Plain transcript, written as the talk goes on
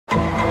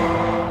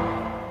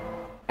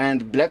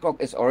And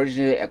BlackRock is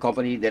originally a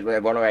company that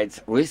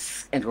evaluates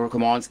risks and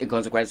recommends, in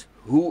consequence,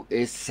 who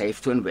is safe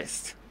to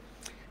invest.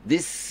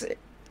 This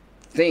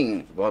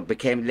thing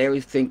became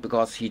Larry's thing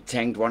because he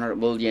tanked $100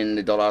 million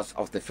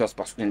of the first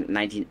box in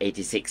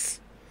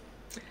 1986.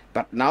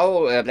 But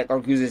now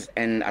BlackRock uses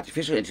an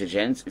artificial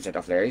intelligence instead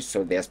of Larry's,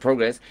 so there's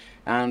progress.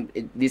 And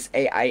this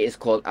AI is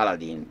called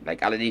Aladdin,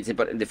 like Aladdin's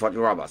in the 40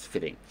 robbers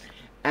fitting,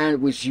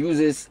 and which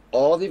uses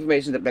all the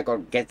information that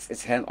BlackRock gets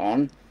its hand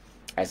on,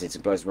 as its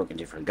employees work in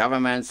different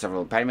governments,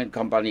 several payment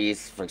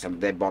companies. For example,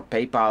 they bought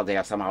PayPal, they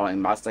are somehow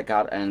in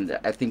MasterCard, and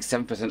I think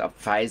 7% of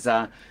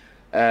Pfizer.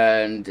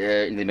 And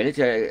in the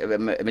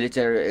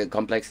military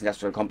complex,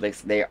 industrial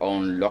complex, they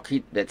own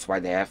Lockheed. That's why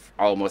they have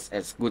almost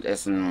as good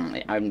as an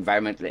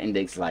environmental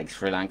index like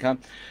Sri Lanka.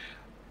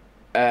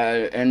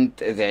 And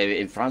they,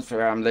 in France,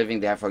 where I'm living,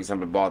 they have, for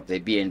example, bought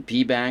the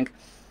BNP Bank,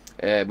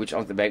 which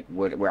owns the bank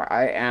where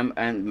I am,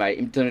 and my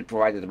internet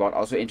provider bought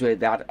also into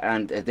that.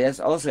 And there's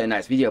also a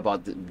nice video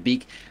about the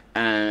big,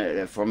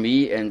 for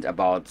me, and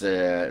about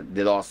the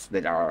laws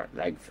that are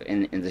like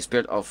in the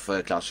spirit of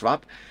Klaus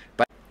Schwab.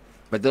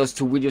 But those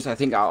two videos, I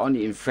think, are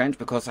only in French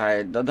because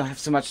I don't have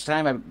so much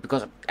time,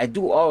 because I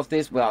do all of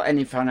this without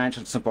any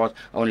financial support,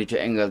 only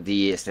to anger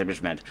the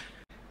establishment.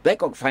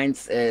 BlackRock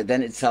finds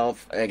then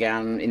itself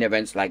again in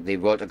events like the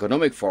World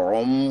Economic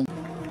Forum,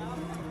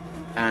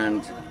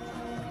 and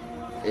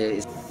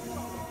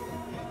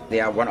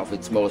they are one of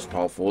its most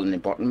powerful and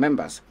important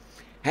members.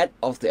 Head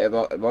of the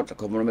World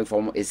Economic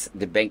Forum is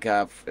the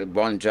banker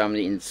born in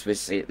Germany in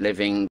Swiss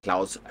living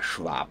Klaus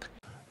Schwab.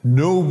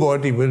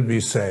 Nobody will be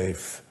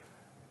safe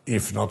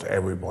if not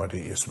everybody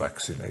is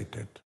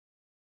vaccinated.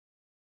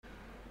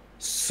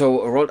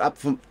 So rolled up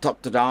from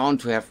top to down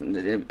to have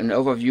an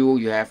overview,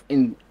 you have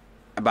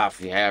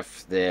above you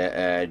have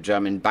the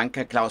German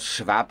banker Klaus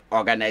Schwab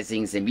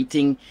organizing the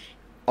meeting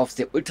of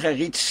the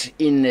ultra-rich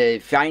in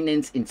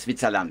finance in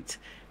Switzerland,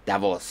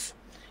 Davos,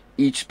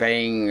 each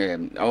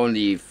paying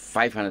only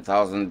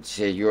 500,000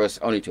 euros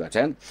only to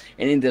attend.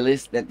 And in the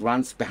list that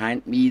runs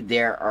behind me,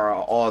 there are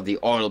all the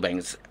oil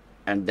banks,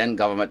 and then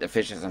government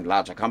officials and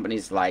larger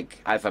companies like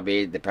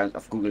Alphabet, the parent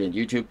of Google and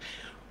YouTube,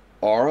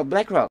 or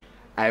BlackRock.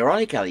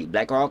 Ironically,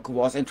 BlackRock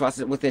was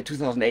entrusted with the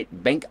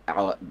 2008 bank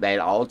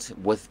bailout,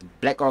 with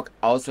BlackRock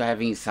also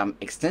having some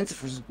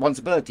extensive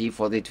responsibility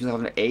for the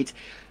 2008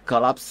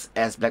 collapse,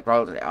 as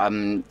BlackRock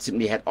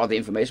simply had all the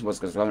information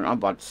what was going on,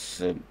 but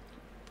simply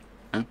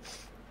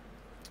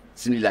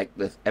like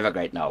with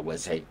Evergrande now, where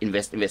say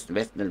invest.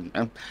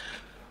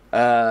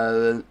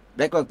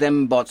 BlackRock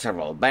then bought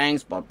several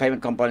banks, bought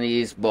payment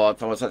companies, bought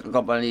pharmaceutical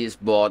companies,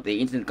 bought the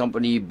internet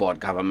company, bought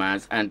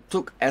governments, and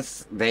took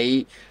as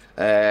they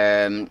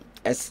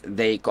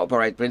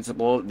cooperate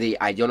principle the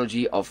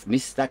ideology of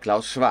Mr.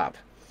 Klaus Schwab.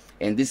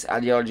 And this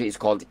ideology is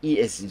called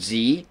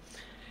ESG,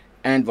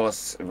 and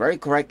was very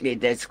correctly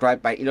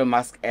described by Elon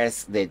Musk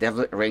as the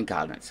devil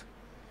reincarnate.